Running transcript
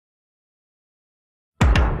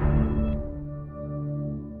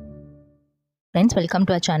Friends, welcome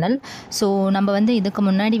to our channel. So நம்ம வந்து இதுக்கு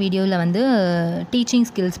முன்னாடி வீடியோவில் வந்து டீச்சிங்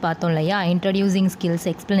ஸ்கில்ஸ் பார்த்தோம் இல்லையா, introducing skills,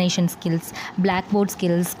 explanation skills, black board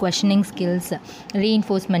skills, questioning skills,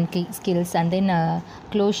 reinforcement skills and then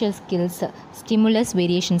closure skills, stimulus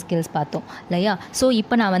variation skills பார்த்தோம் இல்லையா. ஸோ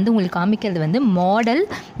இப்போ நான் வந்து உங்களுக்கு காமிக்கிறது வந்து மாடல்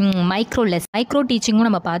மைக்ரோ டீச்சிங்கும்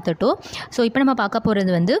நம்ம பார்த்துட்டோம். ஸோ இப்போ நம்ம பார்க்க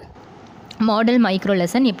போகிறது வந்து மாடல் மைக்ரோ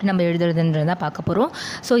லெசன் எப்படி நம்ம எழுதுறதுன்றதான் பார்க்க போகிறோம்.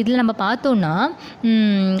 ஸோ இதில் நம்ம பார்த்தோன்னா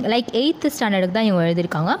லைக் 8th ஸ்டாண்டர்டுக்கு தான் இவங்க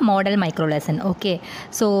எழுதியிருக்காங்க model micro lesson. Okay,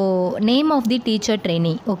 so name of the teacher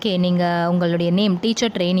trainee. Okay, நீங்கள் உங்களுடைய நேம்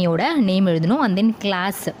டீச்சர் ட்ரெயினியோட நேம் எழுதணும். அண்ட் தென்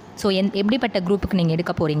கிளாஸ், ஸோ எப்படிப்பட்ட குரூப்புக்கு நீங்கள்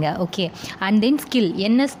எடுக்க போகிறீங்க. ஓகே, அண்ட் தென் ஸ்கில்,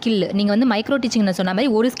 என்ன ஸ்கில் நீங்கள் வந்து மைக்ரோ டீச்சிங்னு சொன்ன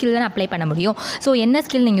மாதிரி ஒரு ஸ்கில் தான் அப்ளை பண்ண முடியும். ஸோ என்ன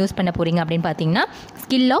ஸ்கில் நீங்கள் யூஸ் பண்ண போகிறீங்க அப்படின்னு பார்த்தீங்கன்னா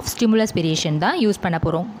ஸ்கில் ஆஃப் ஸ்டிமுலஸ் வேரியேஷன் தான் யூஸ் பண்ண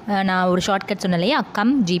போகிறோம். நான் ஒரு ஷார்ட்கட் சொன்னேன் இல்லையா,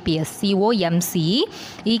 கம் ஜிபிஎஸ், COMC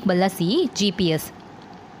ஈக்குவலாக C GPS.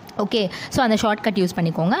 ஓகே, ஸோ அந்த ஷார்ட்கட் யூஸ்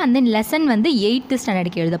பண்ணிக்கோங்க. அண்ட் தென் லெசன் வந்து 8th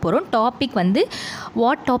ஸ்டாண்டர்டுக்கு எழுத போகிறோம். டாபிக் வந்து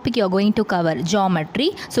what topic you are going to cover, geometry.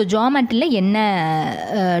 So ஜாமெட்ரியில் என்ன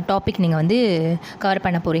டாபிக் நீங்கள் வந்து கவர்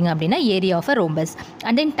பண்ண போகிறீங்க அப்படின்னா area of a rhombus.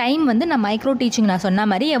 And then time வந்து நான் மைக்ரோ டீச்சிங் நான் சொன்ன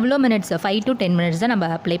மாதிரி எவ்வளோ மினிட்ஸ், 5 to 10 minutes தான்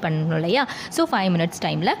நம்ம அப்ளை பண்ணணும் இல்லையா. ஸோ 5 minutes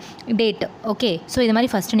டைமில் டேட். ஓகே, ஸோ இது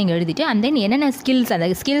மாதிரி ஃபஸ்ட்டு நீங்கள் எழுதிட்டு அண்ட் தென் என்னென்ன ஸ்கில்ஸ்,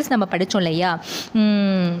 அந்த ஸ்கில்ஸ் நம்ம படித்தோம் இல்லையா,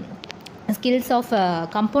 skills of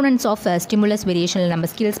components of stimulus வேரியேஷனில் நம்ம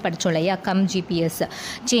ஸ்கில்ஸ் படித்தோம் இல்லையா, come GPS,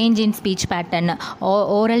 change in speech pattern,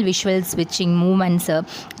 oral visual ஸ்விட்சிங் moments,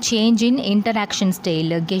 change in interaction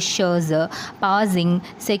style, gestures, passing,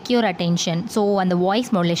 secure attention. So அந்த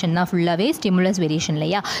வாய்ஸ் மாடுலேஷன் தான் ஃபுல்லாகவே ஸ்டிமுலஸ் வேரியேஷன்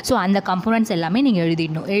இல்லையா. ஸோ அந்த கம்போனன்ட்ஸ் எல்லாமே நீங்கள்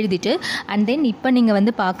எழுதிட்டு அண்ட் தென் இப்போ நீங்கள்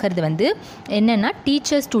வந்து பார்க்குறது வந்து என்னென்னா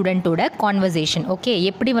டீச்சர் ஸ்டூடெண்ட்டோட கான்வர்சேஷன். ஓகே,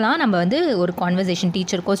 எப்படிலாம் நம்ம வந்து ஒரு கான்வர்சேஷன்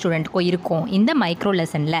டீச்சருக்கோ ஸ்டூடெண்ட்டுக்கோ இருக்கும் இந்த மைக்ரோ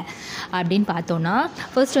லெசனில் அப்படின்னு பார்த்தோன்னா,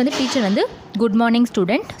 ஃபர்ஸ்ட் வந்து டீச்சர் வந்து குட் மார்னிங்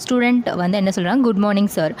ஸ்டூடெண்ட் வந்து என்ன சொல்கிறாங்க, குட்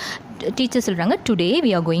மார்னிங் சார். டீச்சர் சொல்கிறாங்க today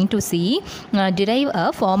we are going to see derive a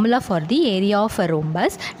formula for the area of a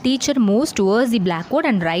rhombus. Teacher moves towards the blackboard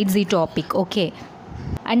and writes the topic. Okay,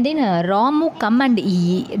 and then Ramu come and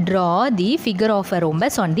draw the figure of a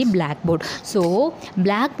rhombus on the blackboard. So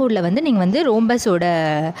blackboardல வந்து நீங்கள் வந்து ரோம்பஸோட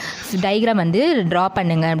diagram வந்து draw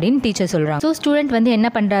பண்ணுங்க அப்படின்னு teacher சொல்கிறாங்க. So student வந்து என்ன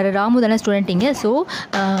பண்ணுறாரு, ராமு தானே ஸ்டூடெண்ட் இங்கே. ஸோ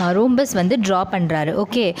ரோம்பஸ் வந்து ட்ரா பண்ணுறாரு.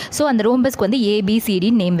 ஓகே, ஸோ அந்த ரோம்பஸ்க்கு வந்து ABCD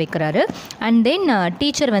நேம் வைக்கிறாரு. அண்ட் தென்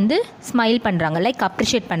டீச்சர் வந்து ஸ்மைல் பண்ணுறாங்க, லைக்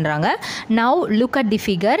அப்ரிஷியேட் பண்ணுறாங்க. Now look at the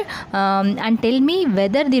figure and tell me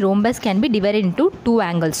whether the rhombus can be divided into 2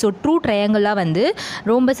 angles. So true ட்ரையாங்கிளாக வந்து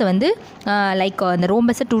ரோம்பஸை வந்து லைக் அந்த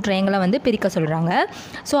ரோம்பஸை 2 ட்ரையாங்கிளாக வந்து பிரிக்க சொல்கிறாங்க.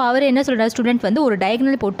 ஸோ அவர் என்ன சொல்கிறார், ஸ்டூடெண்ட் வந்து ஒரு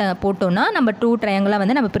டயகனல் போட்டோன்னா நம்ம 2 ட்ரையாங்கிளாக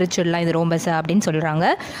வந்து நம்ம பிரிச்சுடலாம் இது ரோம்பஸை அப்படின்னு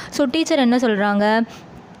சொல்கிறாங்க. ஸோ டீச்சர் என்ன சொல்கிறாங்க,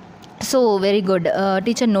 so very good,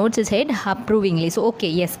 teacher notes is head அப்ரூவிங்லி. So okay,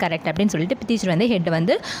 yes correct அப்படின்னு சொல்லிட்டு டீச்சர் வந்து ஹெட்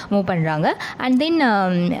வந்து மூவ் பண்ணுறாங்க. And then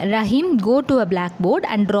Rahim go to a black board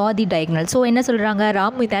and draw the diagonal. So என்ன சொல்கிறாங்க,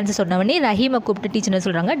 ராம் வித் ஆன்சர் சொன்னவொடனே ரஹீமை கூப்பிட்டு டீச்சர் என்ன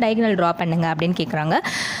சொல்கிறாங்க, டயகனல் ட்ரா பண்ணுங்க அப்படின்னு கேட்குறாங்க.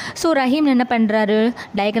 ஸோ ரஹீம் என்ன பண்ணுறாரு,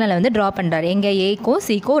 டயகனலை வந்து ட்ரா பண்ணுறாரு. எங்கே ஏக்கோ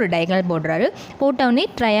சிக்கோ ஒரு டயகனல் போடுறாரு. போட்டவுடனே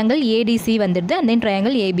ட்ரையாங்கிள் ADC வந்துடுது அண்ட் தென்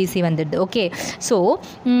ட்ரையாங்கிள் ABC வந்துடுது. ஓகே, ஸோ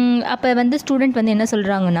அப்போ வந்து ஸ்டூடெண்ட் வந்து என்ன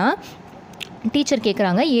சொல்கிறாங்கன்னா, டீச்சர்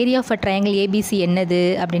கேட்குறாங்க area of a triangle ABC என்னது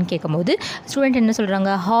அப்படின்னு கேட்கும்போது ஸ்டூடெண்ட் என்ன சொல்கிறாங்க,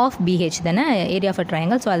 half BH தானே area of a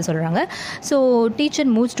triangle. So அது சொல்கிறாங்க. So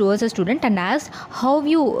teacher moves towards a student and ask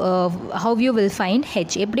how you will find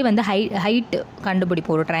H, எப்படி வந்து ஹைட்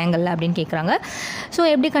கண்டுபிடிப்போம் ஒரு ட்ரையாங்கிள் அப்படின்னு கேட்குறாங்க. ஸோ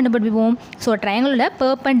எப்படி கண்டுபிடிப்போம், ஸோ ட்ரையாங்கிளோட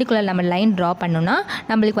பெர்பெண்டிகுலர் நம்ம லைன் ட்ரா பண்ணோன்னா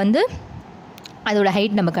நம்மளுக்கு வந்து அதோட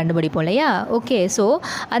ஹைட் நம்ம கண்டுபிடிப்போம் இல்லையா. ஓகே, ஸோ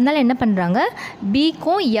அதனால் என்ன பண்ணுறாங்க,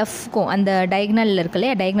 பிக்கும் எஃப்க்கும் அந்த டயக்னலில் இருக்கு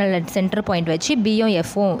இல்லையா, டயக்னல் சென்டர் பாயிண்ட் வச்சு பியும்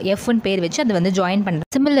எஃப்னு பேர் வச்சு அது வந்து ஜாயின் பண்ணுறாங்க.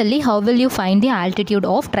 Similarly how will you find the altitude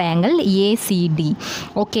of triangle ACD.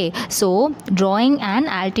 Okay, so drawing and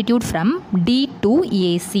altitude from D to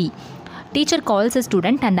AC. Teacher calls a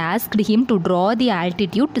student and asked him to draw the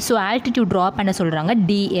altitude. So altitude draw பண்ண சொல்கிறாங்க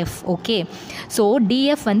DF. Okay, so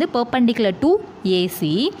DF வந்து perpendicular to AC,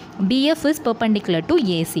 BF is perpendicular to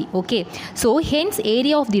AC. Okay, so hence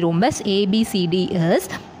area of the rhombus ABCD is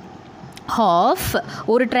half.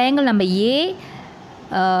 ஒரு triangle நம்ம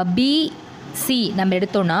ABC நம்ம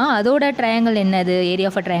எடுத்தோன்னா அதோட triangle என்னது, area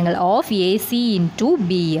of a triangle of AC into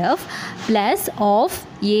BF plus of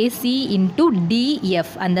AC into DF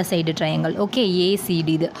அந்த side triangle. Okay, ACD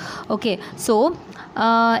இது. Okay, so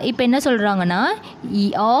இப்போ என்ன சொல்கிறாங்கன்னா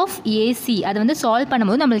ஆஃப் AC அதை வந்து சால்வ்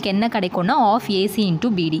பண்ணும்போது நம்மளுக்கு என்ன கிடைக்கும்னா of AC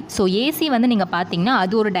into BD. So AC வந்து நீங்கள் பார்த்தீங்கன்னா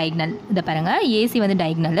அது ஒரு டயக்னல், இதை பாருங்கள், AC வந்து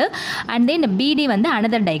டயக்னல் அண்ட் தென் BD வந்து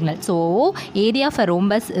another diagonal. So area of a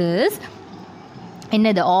rhombus is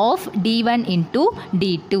என்னது, of D1 into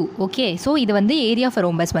D2. Okay, so இது வந்து ஏரியா ஆஃப் அ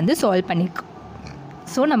ரோம்பஸ் வந்து சால்வ் பண்ணியிருக்கு.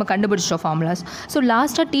 ஸோ நம்ம கண்டுபிடிச்சிட்டோம் ஃபார்முலாஸ். ஸோ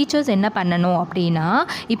லாஸ்ட்டாக டீச்சர்ஸ் என்ன பண்ணணும் அப்படின்னா,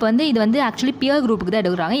 இப்போ வந்து இது வந்து ஆக்சுவலி பியர் குரூப்புக்கு தான்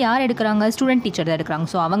எடுக்கிறாங்க. யார் எடுக்கிறாங்க? ஸ்டூடெண்ட் டீச்சர் தான் எடுக்கிறாங்க.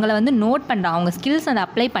 ஸோ அவங்கள வந்து நோட் பண்ணுறாங்க, அவங்க ஸ்கில்ஸ் அதை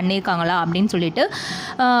அப்ளை பண்ணியிருக்காங்களா அப்படின்னு சொல்லிட்டு.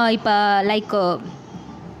 இப்போ லைக்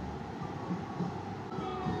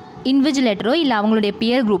இன்விஜிலேட்டரோ இல்லை அவங்களுடைய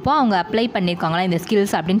பியர் குரூப்போ அவங்க அப்ளை பண்ணியிருக்காங்களா இந்த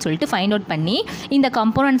ஸ்கில்ஸ் அப்படின்னு சொல்லிட்டு ஃபைண்ட் அவுட் பண்ணி, இந்த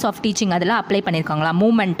கம்போனன்ட்ஸ் ஆஃப் டீச்சிங் அதெல்லாம் அப்ளை பண்ணியிருக்காங்களா,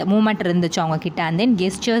 மூமெண்ட் இருந்துச்சு அவங்கக்கிட்ட, அண்ட் தென்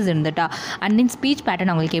கெஸ்டர்ஸ் இருந்துட்டா, அண்ட் தென் ஸ்பீச்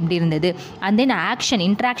பேட்டர்ன் அவங்களுக்கு எப்படி இருந்தது, and then action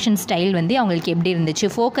interaction style வந்து அவங்களுக்கு எப்படி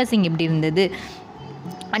இருந்துச்சு, ஃபோக்கஸிங் எப்படி இருந்தது,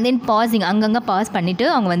 அண்ட் தென் பாசிங் அங்கங்கே பாஸ் பண்ணிவிட்டு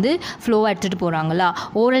அவங்க வந்து ஃப்ளோவாக எடுத்துகிட்டு போகிறாங்களா,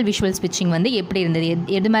 ஓரல் விஷுவல் ஸ்விட்சிங் வந்து எப்படி இருந்தது,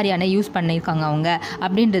 எது மாதிரியான யூஸ் பண்ணியிருக்காங்க அவங்க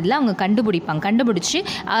அப்படின்றதுல அவங்க கண்டுபிடிச்சி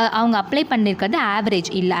அவங்க அப்ளை பண்ணியிருக்கிறது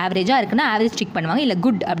ஆவரேஜ், இல்லை ஆவரேஜாக இருக்குன்னா ஆவரேஜ் டிக் பண்ணுவாங்க, இல்லை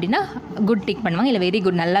குட் அப்படின்னா குட் டிக் பண்ணுவாங்க, இல்லை வெரி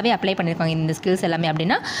குட் நல்லாவே அப்ளை பண்ணியிருக்காங்க இந்த ஸ்கில்ஸ் எல்லாமே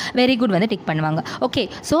அப்படின்னா வெரி குட் வந்து டிக் பண்ணுவாங்க. ஓகே,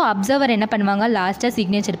 ஸோ அப்சர்வர் என்ன பண்ணுவாங்க, லாஸ்ட்டாக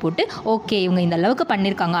சிக்னேச்சர் போட்டு ஓகே இவங்க இந்த அளவுக்கு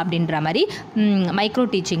பண்ணியிருக்காங்க அப்படின்ற மாதிரி மைக்ரோ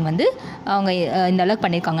டீச்சிங் வந்து அவங்க இந்த அளவுக்கு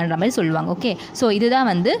பண்ணியிருக்காங்கன்ற மாதிரி சொல்லுவாங்க. ஓகே, ஸோ இதுதான்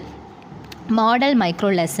வந்து model micro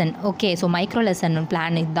lesson. Okay, so micro lesson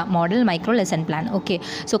plan இதுதான் model micro lesson plan. Okay,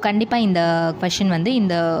 so கண்டிப்பாக இந்த கொஷின் வந்து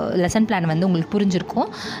இந்த லெசன் பிளான் வந்து உங்களுக்கு புரிஞ்சிருக்கும்.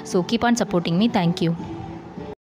 So keep on supporting me. Thank you.